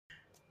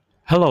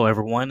Hello,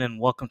 everyone, and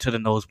welcome to the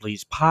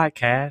Nosebleeds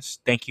podcast.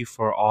 Thank you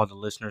for all the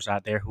listeners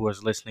out there who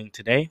is listening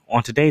today.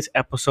 On today's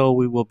episode,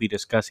 we will be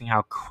discussing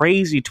how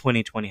crazy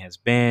 2020 has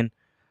been,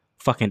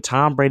 fucking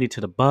Tom Brady to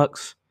the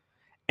Bucks,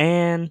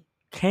 and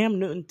Cam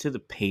Newton to the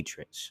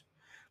Patriots.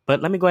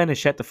 But let me go ahead and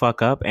shut the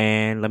fuck up,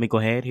 and let me go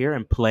ahead here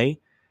and play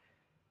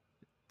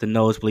the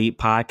Nosebleed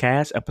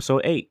podcast,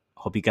 episode 8.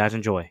 Hope you guys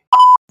enjoy.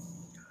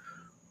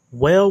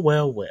 Well.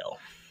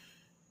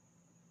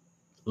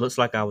 Looks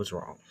like I was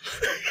wrong.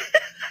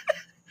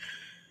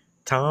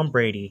 Tom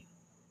Brady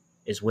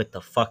is with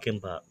the fucking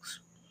Bucks.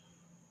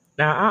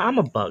 Now, I'm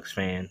a Bucks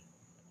fan,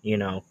 you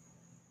know,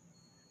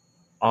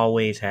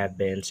 always have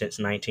been since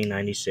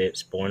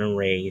 1996, born and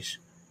raised.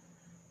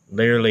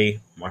 Literally,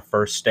 my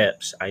first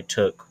steps I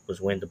took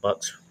was when the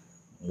Bucks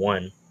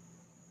won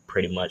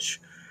pretty much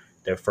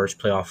their first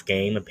playoff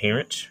game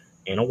appearance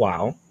in a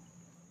while.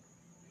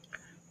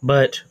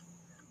 But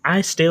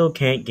I still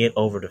can't get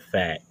over the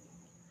fact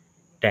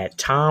that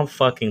Tom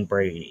fucking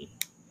Brady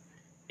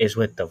is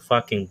with the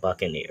fucking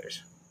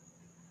Buccaneers.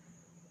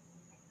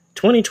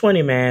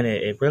 2020, man,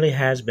 it really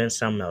has been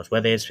something else.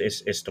 Whether it's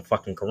the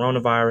fucking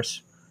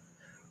coronavirus,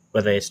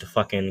 whether it's the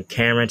fucking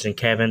Karens and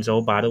Kevins,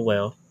 oh, by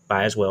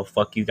as well,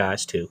 fuck you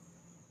guys too.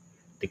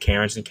 The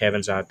Karens and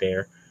Kevins out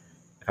there,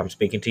 if I'm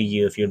speaking to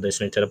you, if you're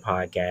listening to the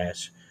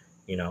podcast,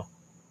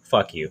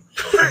 fuck you.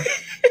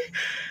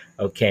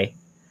 Okay.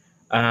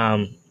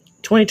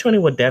 2020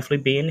 will definitely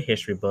be in the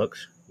history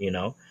books,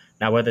 Now,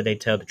 whether they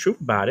tell the truth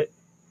about it,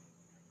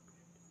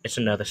 it's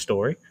another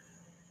story,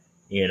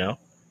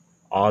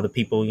 All the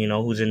people,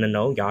 who's in the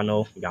know, y'all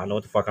know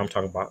what the fuck I'm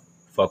talking about.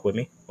 Fuck with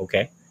me,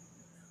 okay?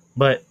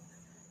 But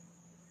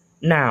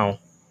now,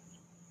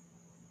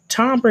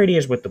 Tom Brady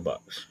is with the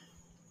Bucks.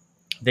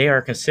 They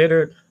are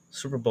considered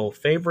Super Bowl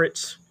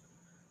favorites.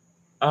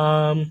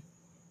 I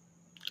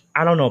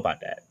don't know about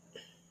that.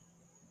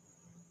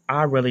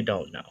 I really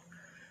don't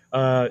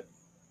know.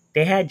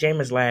 They had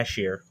Jameis last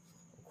year.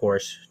 Of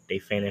course, they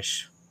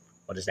finished,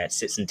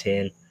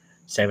 6-10,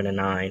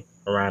 7-9,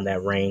 around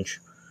that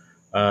range.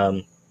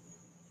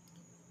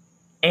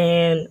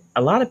 And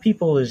a lot of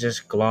people is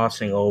just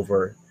glossing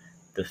over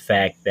the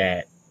fact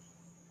that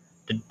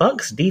the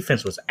Bucks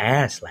defense was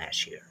ass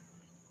last year.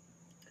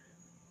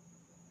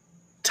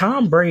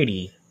 Tom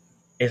Brady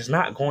is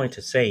not going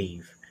to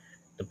save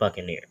the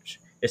Buccaneers.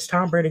 Is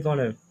Tom Brady going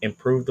to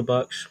improve the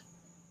Bucks?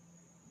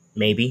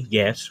 Maybe,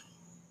 yes.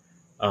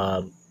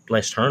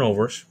 Less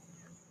turnovers.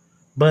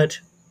 But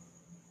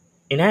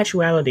in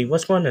actuality,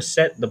 what's going to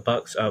set the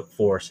Bucks up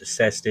for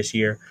success this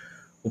year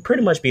will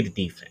pretty much be the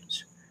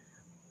defense.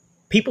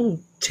 People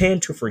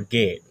tend to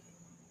forget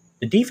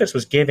the defense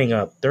was giving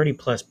up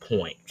 30-plus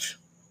points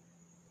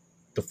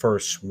the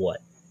first,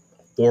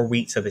 4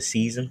 weeks of the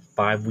season,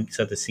 5 weeks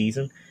of the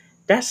season.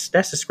 That's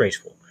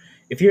disgraceful.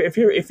 If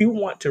you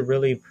want to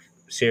really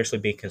seriously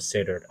be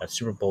considered a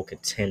Super Bowl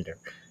contender,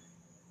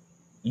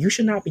 you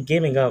should not be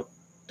giving up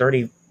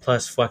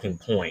 30-plus fucking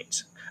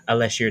points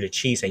unless you're the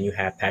Chiefs and you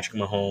have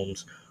Patrick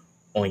Mahomes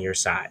on your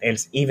side. And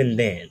even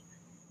then,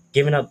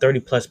 giving up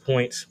 30-plus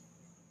points,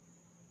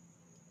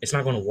 it's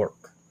not going to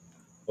work.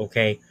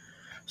 Okay?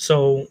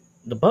 So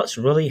the Bucks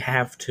really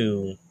have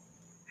to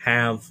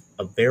have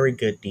a very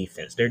good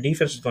defense. Their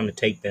defense is going to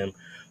take them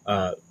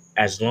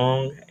as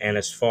long and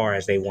as far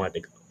as they want to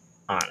go,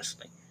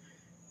 honestly.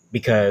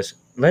 Because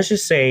let's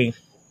just say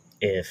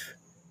if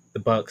the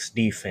Bucks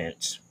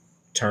defense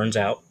turns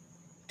out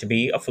to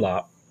be a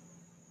flop,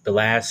 the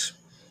last,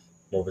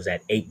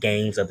 8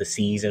 games of the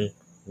season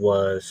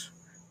was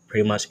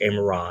pretty much a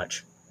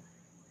mirage.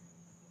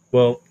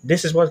 Well,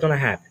 this is what's going to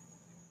happen.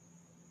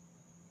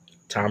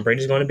 Tom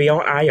Brady's going to be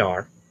on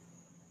IR.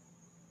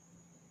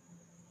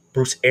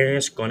 Bruce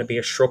Arians is going to be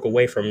a stroke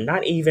away from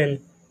not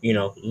even,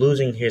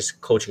 losing his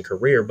coaching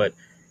career, but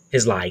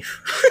his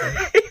life.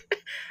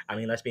 I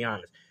mean, let's be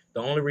honest.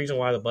 The only reason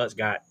why the Bucks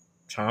got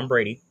Tom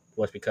Brady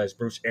was because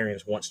Bruce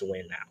Arians wants to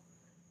win now.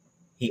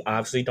 He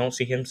obviously don't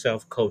see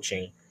himself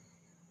coaching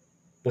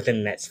within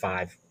the next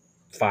five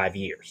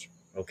years.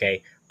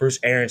 Okay, Bruce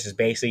Arians has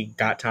basically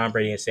got Tom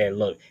Brady and said,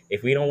 "Look,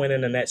 if we don't win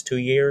in the next 2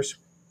 years,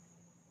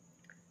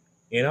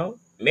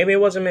 maybe it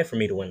wasn't meant for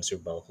me to win the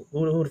Super Bowl.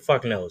 Who the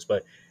fuck knows?"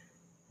 But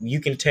you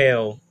can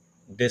tell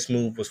this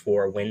move was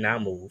for a win now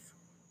move.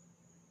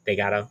 They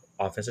got an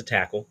offensive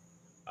tackle.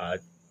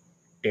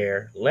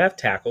 Their left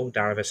tackle,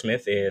 Donovan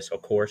Smith, is,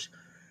 of course,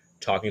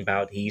 talking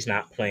about he's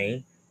not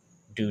playing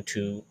due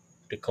to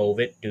the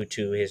COVID, due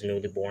to his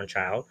newly born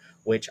child,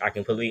 which I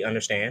completely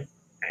understand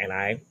and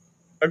I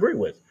agree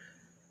with.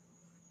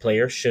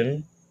 Players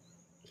shouldn't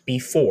be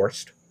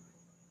forced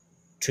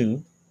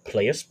to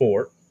play a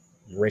sport,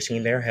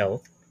 risking their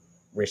health,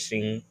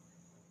 risking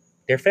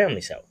their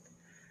family's health,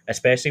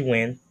 especially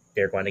when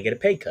they're going to get a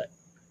pay cut.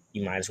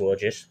 You might as well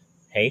just,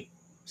 hey,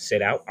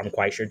 sit out. I'm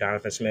quite sure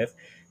Donovan Smith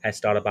has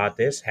thought about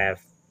this,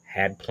 have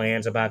had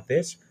plans about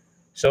this.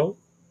 So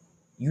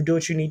you do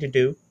what you need to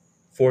do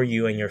for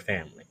you and your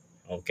family,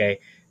 okay?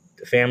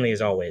 The family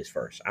is always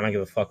first. I don't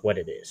give a fuck what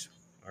it is,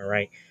 all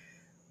right?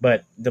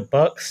 But the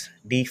Bucks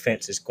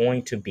defense is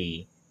going to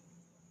be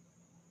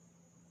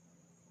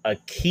a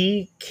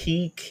key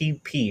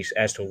piece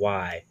as to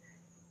why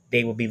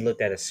they will be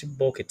looked at as Super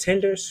Bowl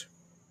contenders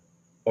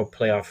or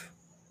playoff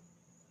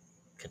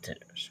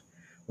contenders.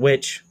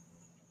 Which,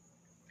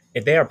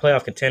 if they are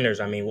playoff contenders,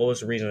 I mean, what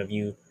was the reason of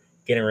you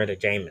getting rid of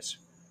Jameis?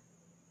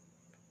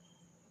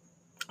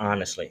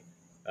 Honestly,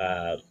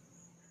 uh,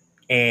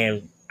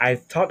 and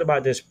I've talked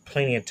about this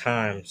plenty of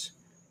times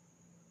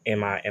in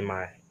my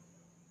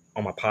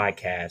on my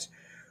podcast,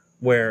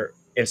 where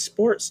in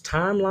sports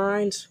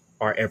timelines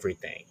are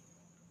everything.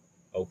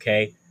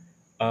 Okay,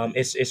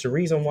 it's the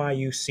reason why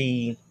you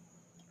see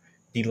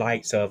the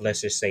likes of,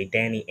 let's just say,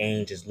 Danny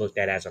Ainge is looked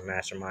at as a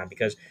mastermind,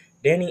 because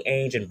Danny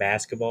Ainge in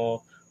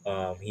basketball,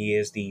 he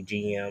is the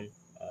GM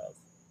of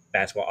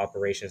basketball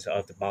operations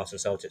of the Boston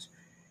Celtics.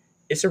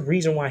 It's a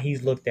reason why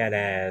he's looked at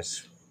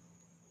as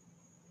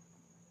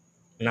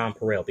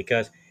non-pareil,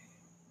 because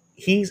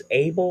he's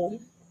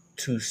able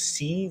to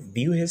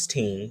view his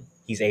team,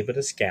 he's able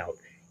to scout,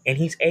 and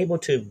he's able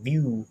to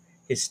view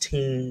his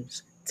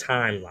team's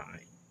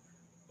timeline.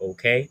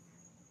 Okay,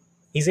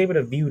 he's able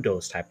to view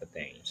those type of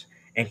things,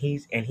 and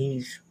he's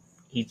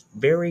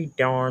very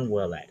darn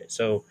well at it.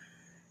 So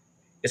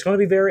it's going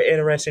to be very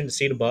interesting to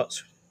see the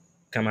Bucks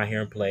come out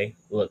here and play.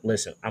 Look,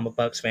 listen, I'm a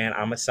Bucks fan.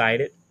 I'm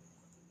excited,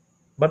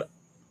 but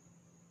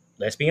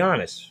let's be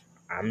honest.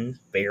 I'm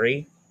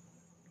very,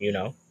 you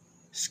know,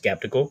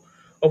 skeptical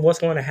of what's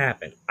going to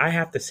happen. I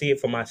have to see it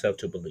for myself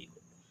to believe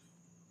it.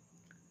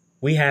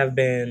 We have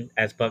been,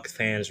 as Bucks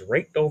fans,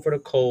 raked over the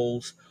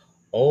coals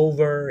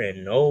over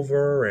and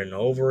over and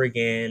over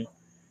again.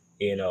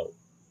 You know,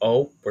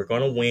 oh, we're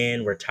going to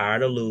win. We're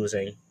tired of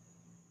losing.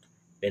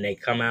 Then they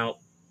come out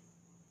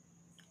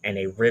and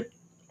they rip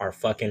our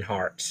fucking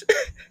hearts.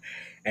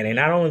 And they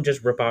not only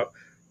just rip out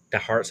the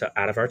hearts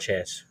out of our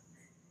chests,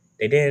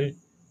 they then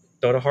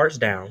throw the hearts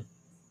down,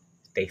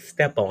 they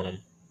step on them,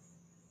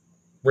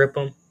 rip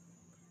them,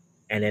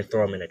 and then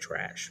throw them in the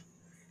trash.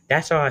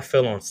 That's how I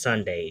feel on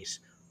Sundays,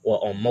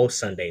 or on most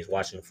Sundays,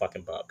 watching the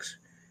fucking Bucks.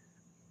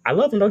 I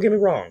love them, don't get me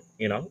wrong.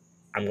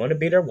 I'm going to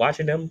be there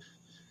watching them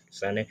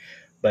Sunday,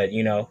 but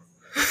it's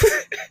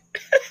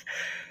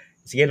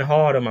getting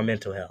hard on my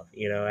mental health.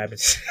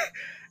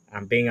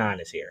 I'm being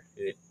honest here.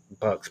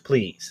 Bucks,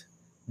 please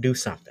do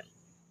something,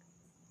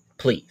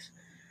 please.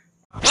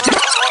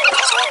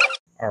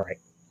 All right,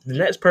 the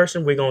next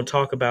person we're going to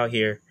talk about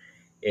here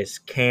is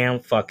Cam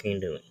fucking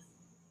Newton.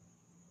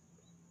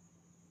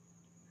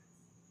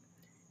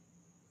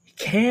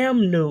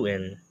 Cam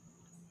Newton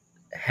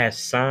has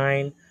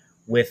signed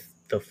with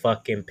the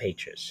fucking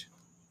Patriots.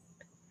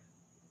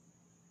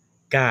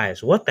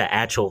 Guys, what the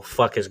actual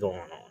fuck is going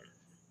on?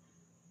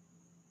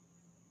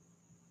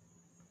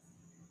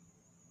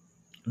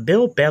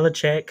 Bill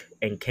Belichick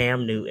and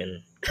Cam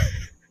Newton,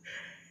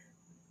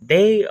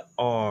 they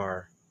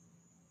are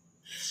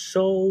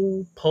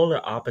so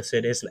polar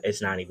opposite.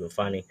 It's not even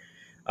funny.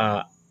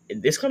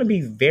 It's going to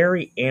be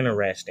very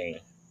interesting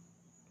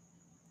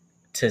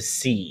to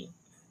see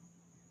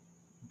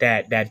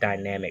that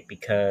dynamic,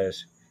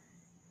 because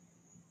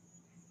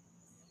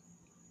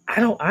I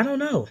don't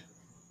know.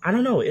 I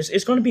don't know.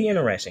 It's going to be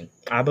interesting.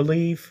 I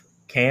believe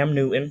Cam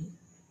Newton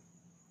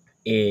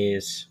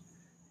is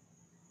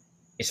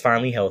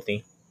finally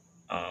healthy.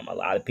 A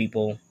lot of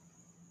people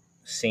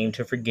seem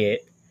to forget,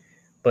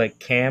 but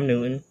Cam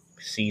Newton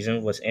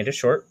season was ended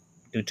short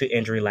due to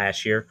injury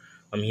last year.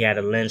 He had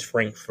a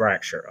Lisfranc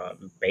fracture.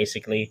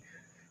 Basically,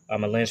 a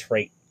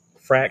Lisfranc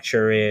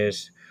fracture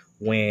is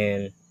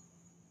when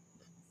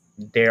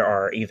there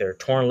are either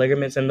torn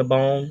ligaments in the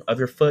bone of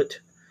your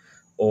foot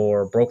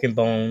or broken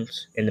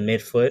bones in the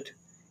midfoot,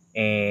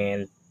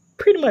 and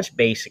pretty much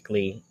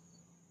basically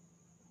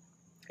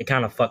it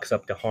kind of fucks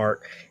up the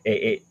heart.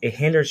 It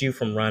hinders you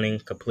from running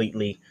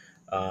completely.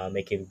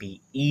 It can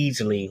be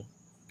easily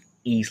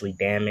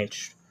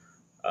damaged.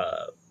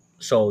 Uh,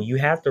 so you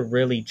have to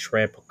really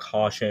tread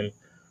precaution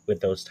with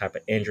those type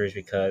of injuries,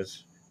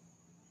 because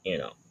you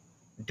know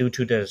due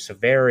to the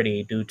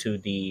severity, due to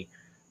the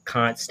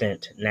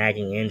constant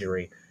nagging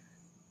injury,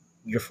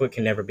 your foot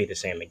can never be the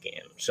same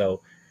again.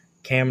 So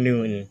Cam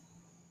Newton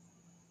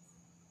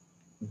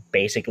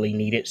basically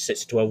needed 6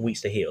 to 12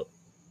 weeks to heal.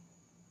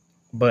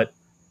 But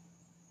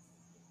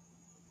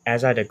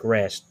as I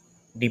digress,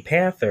 the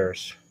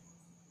Panthers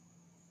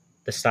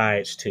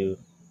decides to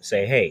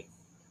say, hey,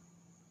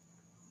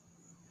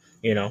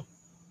 you know,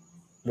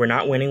 we're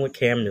not winning with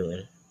Cam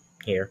Newton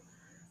here.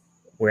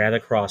 We're at a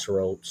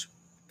crossroads.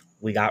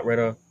 We got rid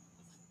of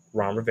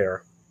Ron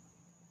Rivera.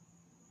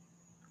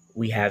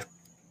 We have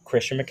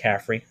Christian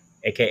McCaffrey,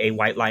 aka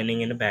White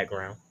Lightning, in the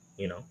background.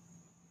 You know,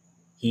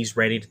 he's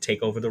ready to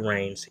take over the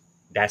reins.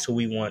 That's who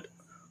we want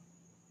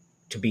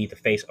to be the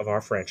face of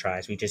our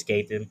franchise. We just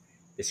gave them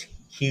this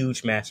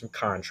huge, massive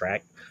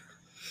contract.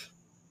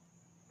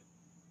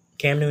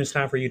 Cam Newton, it's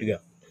time for you to go.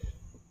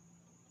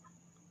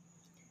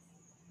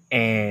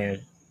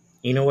 And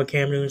you know what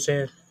Cam Newton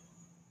said?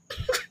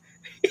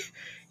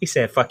 He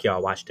said, fuck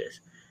y'all, watch this.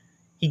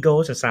 He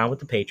goes and signed with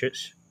the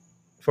Patriots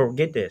for,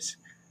 get this,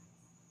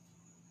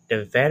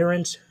 the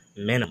veterans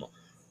minimum.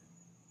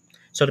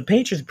 So the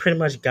Patriots pretty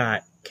much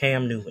got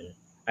Cam Newton,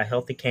 a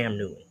healthy Cam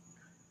Newton,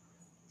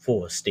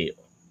 for a steal.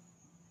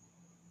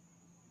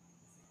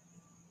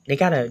 They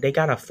got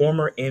a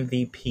former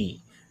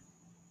MVP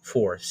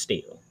for a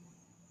steal.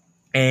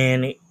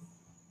 And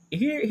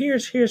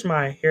here's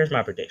my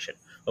prediction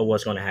of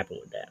what's going to happen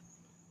with that.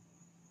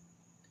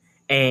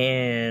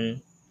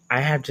 And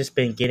I have just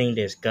been getting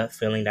this gut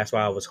feeling. That's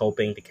why I was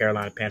hoping the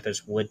Carolina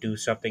Panthers would do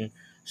something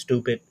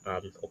stupid.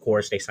 Of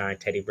course, they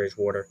signed Teddy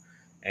Bridgewater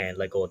and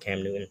let go of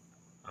Cam Newton.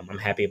 I'm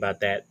happy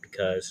about that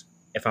because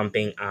if I'm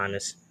being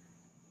honest,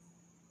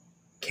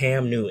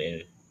 Cam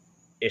Newton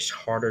is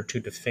harder to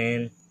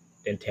defend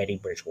than Teddy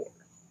Bridgewater.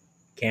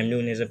 Cam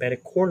Newton is a better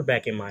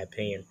quarterback, in my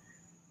opinion,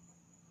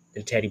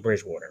 than Teddy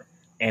Bridgewater.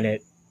 And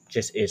it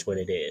just is what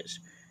it is.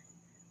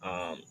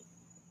 Um,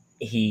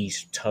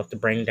 he's tough to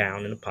bring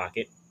down in the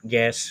pocket.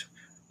 Yes,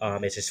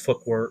 is his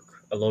footwork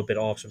a little bit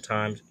off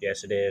sometimes?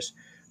 Yes, it is.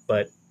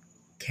 But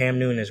Cam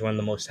Newton is one of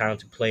the most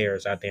talented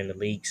players out there in the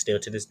league still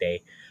to this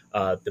day.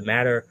 The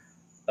matter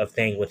of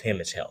thing with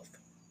him is health.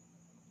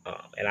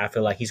 And I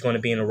feel like he's going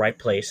to be in the right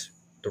place,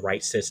 the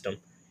right system.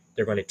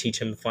 They're going to teach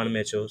him the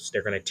fundamentals.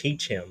 They're going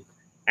to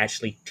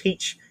actually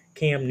teach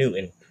Cam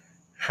Newton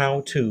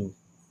how to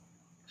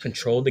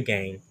control the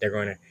game. They're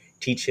going to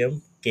teach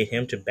him, get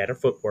him to better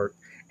footwork.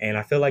 And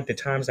I feel like the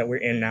times that we're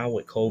in now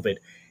with COVID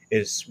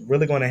is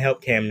really going to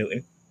help Cam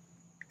Newton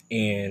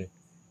in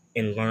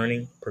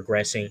learning,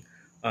 progressing,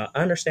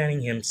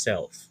 understanding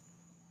himself,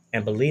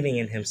 and believing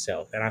in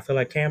himself. And I feel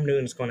like Cam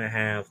Newton's going to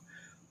have,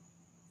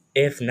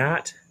 if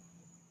not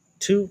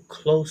too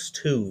close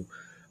to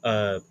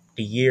the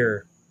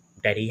year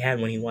that he had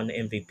when he won the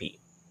MVP.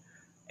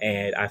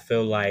 And I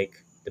feel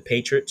like the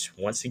Patriots,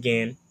 once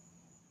again,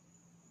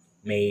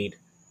 made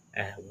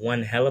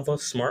one hell of a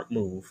smart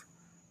move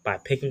by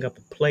picking up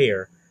a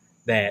player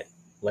that,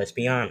 let's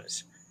be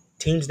honest,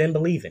 teams didn't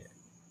believe in.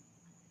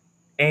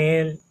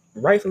 And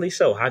rightfully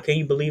so. How can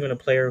you believe in a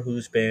player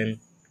who's been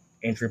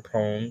injury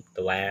prone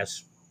the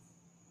last,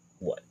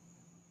 what,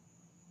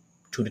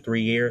 2 to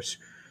 3 years?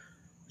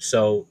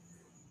 So,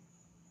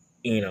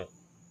 you know,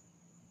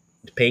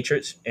 the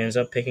Patriots ends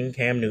up picking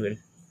Cam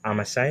Newton. I'm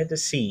excited to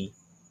see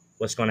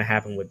what's going to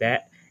happen with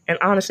that. And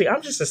honestly,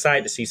 I'm just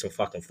excited to see some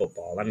fucking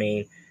football. I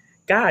mean,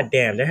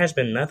 goddamn, there has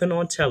been nothing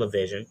on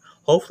television.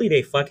 Hopefully,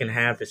 they fucking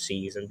have the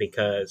season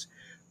because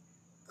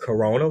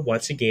Corona,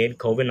 once again,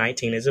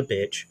 COVID-19 is a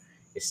bitch.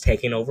 It's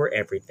taking over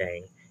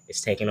everything.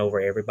 It's taking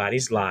over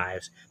everybody's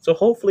lives. So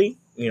hopefully,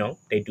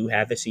 they do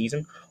have the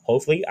season.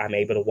 Hopefully, I'm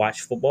able to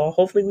watch football.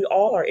 Hopefully, we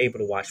all are able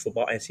to watch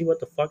football and see what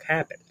the fuck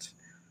happens.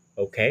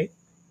 Okay?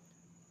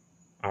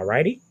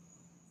 Alrighty?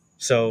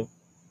 So,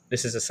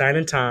 this is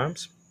Exciting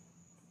Times.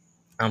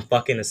 I'm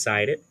fucking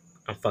excited.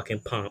 I'm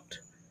fucking pumped.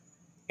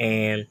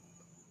 And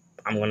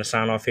I'm going to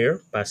sign off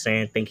here by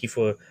saying thank you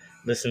for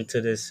listening to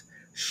this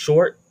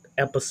short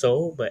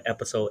episode, but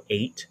episode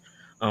 8.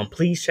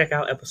 Please check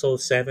out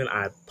episode 7.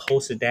 I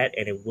posted that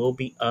and it will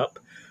be up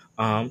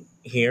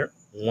here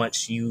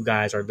once you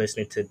guys are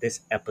listening to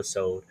this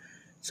episode.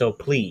 So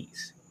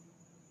please,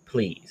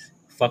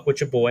 fuck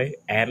with your boy.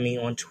 Add me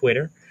on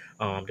Twitter,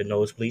 the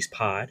Nosebleeds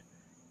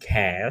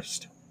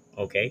Podcast,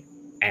 okay,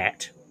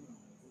 at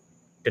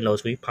the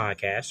Nosebleed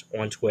Podcast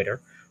on Twitter,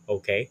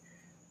 okay.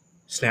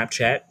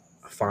 Snapchat,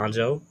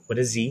 Alfonso with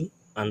a Z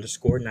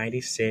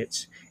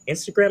 _96.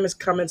 Instagram is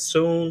coming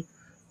soon.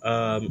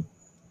 I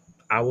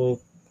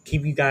will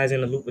keep you guys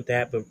in the loop with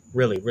that. But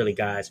really,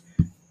 guys,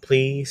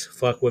 please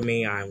fuck with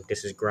me.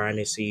 This is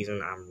grinding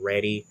season. I'm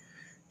ready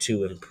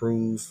to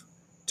improve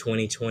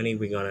 2020.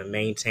 We're gonna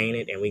maintain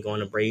it and we're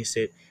gonna embrace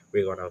it.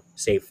 We're gonna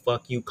say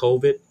fuck you,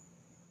 COVID,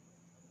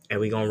 and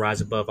we're gonna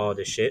rise above all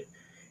this shit.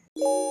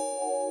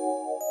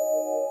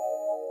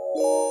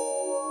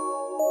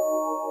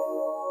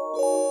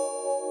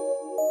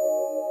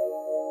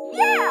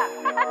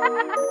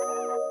 Yeah!